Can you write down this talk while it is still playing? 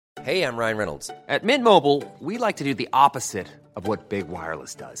Hey, I'm Ryan Reynolds. At Mint Mobile, we like to do the opposite of what Big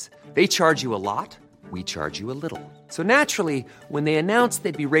Wireless does. They charge you a lot, we charge you a little. So naturally, when they announced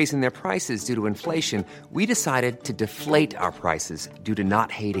they'd be raising their prices due to inflation, we decided to deflate our prices due to not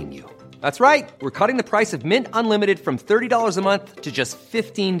hating you. That's right. We're cutting the price of Mint Unlimited from $30 a month to just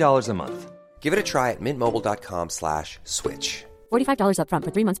 $15 a month. Give it a try at mintmobile.com/switch. $45 up front for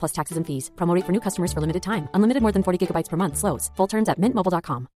 3 months plus taxes and fees. Promo rate for new customers for limited time. Unlimited more than 40 gigabytes per month. Slows full terms at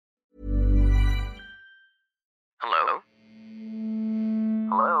mintmobile.com. Hello?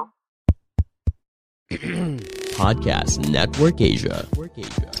 Hello? Podcast Network Asia.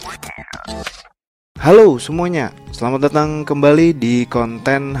 Halo semuanya, selamat datang kembali di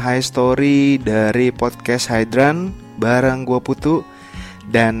konten High Story dari Podcast Hydran bareng gua Putu.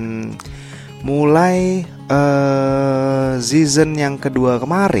 Dan mulai season yang kedua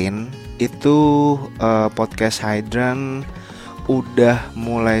kemarin itu Podcast Hydran udah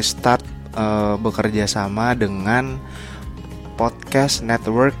mulai start bekerja sama dengan Podcast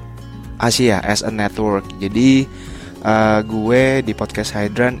Network Asia as a network. Jadi gue di Podcast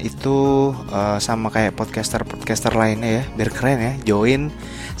Hydran itu sama kayak podcaster lainnya ya, biar keren ya, join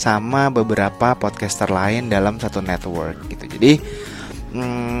sama beberapa podcaster lain dalam satu network gitu. Jadi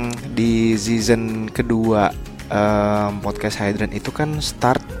di season kedua Podcast Hydran itu kan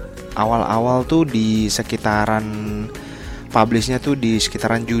start awal-awal tuh di sekitaran publishnya tuh di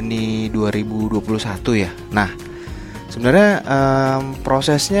sekitaran Juni 2021 ya. Nah, sebenarnya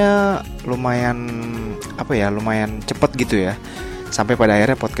prosesnya lumayan cepet gitu ya. Sampai pada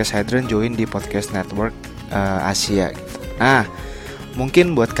akhirnya Podcast Hydran join di Podcast Network Asia gitu. Nah,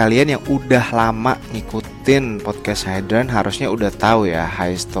 mungkin buat kalian yang udah lama ngikutin Podcast Hydran harusnya udah tahu ya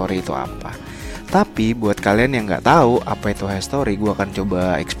High Story itu apa. Tapi buat kalian yang nggak tahu apa itu High Story, gue akan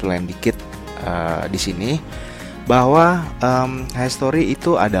coba explain dikit di sini. Bahwa High Story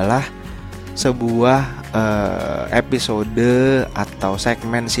itu adalah sebuah episode atau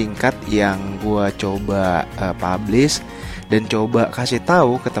segmen singkat yang gue coba publish dan coba kasih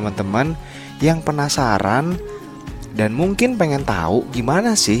tahu ke teman-teman yang penasaran dan mungkin pengen tahu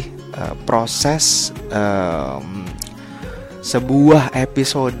gimana sih proses sebuah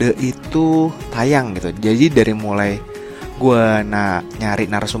episode itu tayang gitu. Jadi dari mulai gue nyari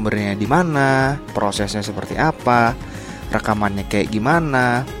narasumbernya di mana, prosesnya seperti apa, rekamannya kayak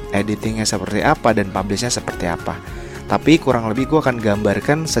gimana, editingnya seperti apa, dan publishnya seperti apa. Tapi kurang lebih gue akan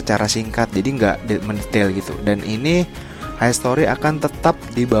gambarkan secara singkat, jadi nggak mendetail gitu. Dan ini High Story akan tetap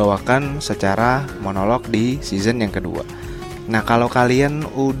dibawakan secara monolog di season yang kedua. Nah, kalau kalian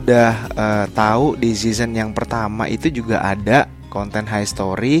udah tahu di season yang pertama itu juga ada konten High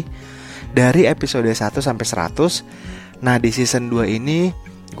Story dari episode 1 sampai 100. Nah, di season 2 ini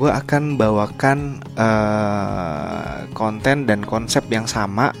gue akan bawakan konten dan konsep yang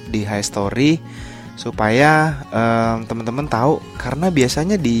sama di High Story supaya teman-teman tahu. Karena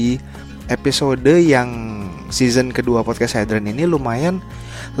biasanya di episode yang season kedua Podcast Hydran ini lumayan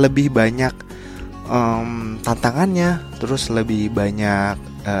lebih banyak tantangannya, terus lebih banyak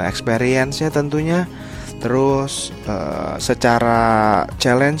experience-nya tentunya, terus secara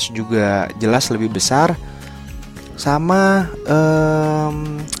challenge juga jelas lebih besar. Sama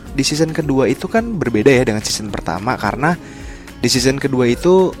di season kedua itu kan berbeda ya dengan season pertama, karena di season kedua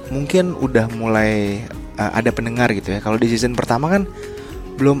itu mungkin udah mulai ada pendengar gitu ya. Kalau di season pertama kan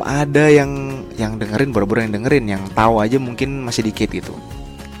belum ada yang dengerin, baru-baru yang dengerin, yang tahu aja mungkin masih dikit gitu.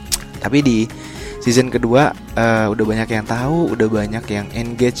 Tapi di season kedua udah banyak yang tahu, udah banyak yang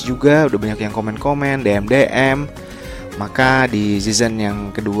engage juga, udah banyak yang komen-komen, DM. Maka di season yang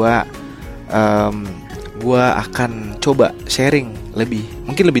kedua gue akan coba sharing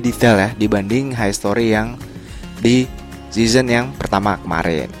mungkin lebih detail ya dibanding High Story yang di season yang pertama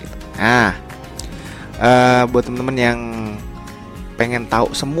kemarin gitu. Nah, buat temen-temen yang pengen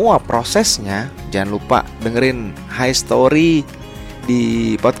tahu semua prosesnya, jangan lupa dengerin High Story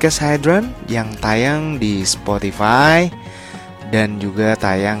di Podcast Hydran yang tayang di Spotify dan juga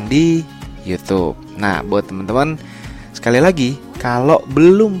tayang di YouTube. Nah, buat teman-teman sekali lagi, kalau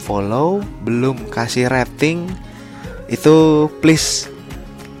belum follow, belum kasih rating, itu please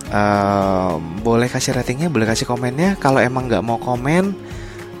boleh kasih ratingnya, boleh kasih komennya. Kalau emang gak mau komen,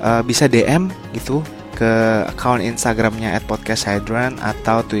 bisa DM gitu ke account Instagramnya @podcasthydran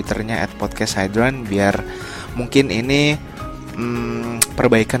atau Twitternya @podcasthydran, biar mungkin ini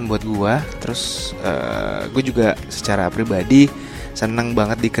perbaikan buat gue. Terus gue juga secara pribadi seneng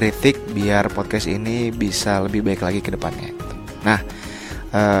banget dikritik biar podcast ini bisa lebih baik lagi ke depannya. Nah,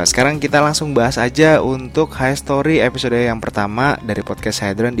 sekarang kita langsung bahas aja untuk High Story episode yang pertama dari Podcast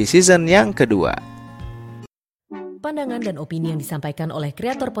Hydran di season yang kedua. pandangan dan opini yang disampaikan oleh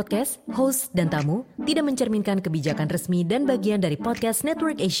kreator podcast, host, dan tamu tidak mencerminkan kebijakan resmi dan bagian dari Podcast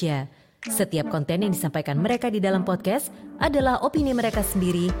Network Asia. Setiap konten yang disampaikan mereka di dalam podcast adalah opini mereka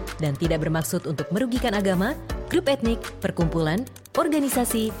sendiri dan tidak bermaksud untuk merugikan agama, grup etnik, perkumpulan,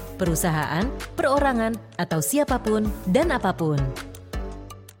 organisasi, perusahaan, perorangan, atau siapapun dan apapun.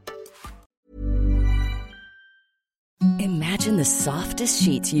 Imagine the softest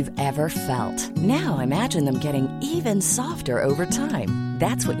sheets you've ever felt. Now imagine them getting even softer over time.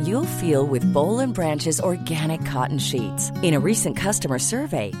 That's what you'll feel with Boll & Branch's organic cotton sheets. In a recent customer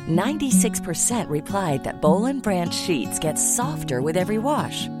survey, 96% replied that Boll & Branch sheets get softer with every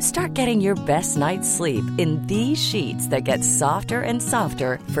wash. Start getting your best night's sleep in these sheets that get softer and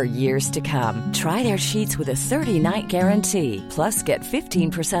softer for years to come. Try their sheets with a 30-night guarantee. Plus, get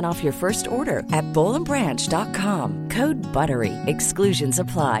 15% off your first order at bollandbranch.com. Code BUTTERY. Exclusions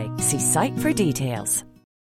apply. See site for details.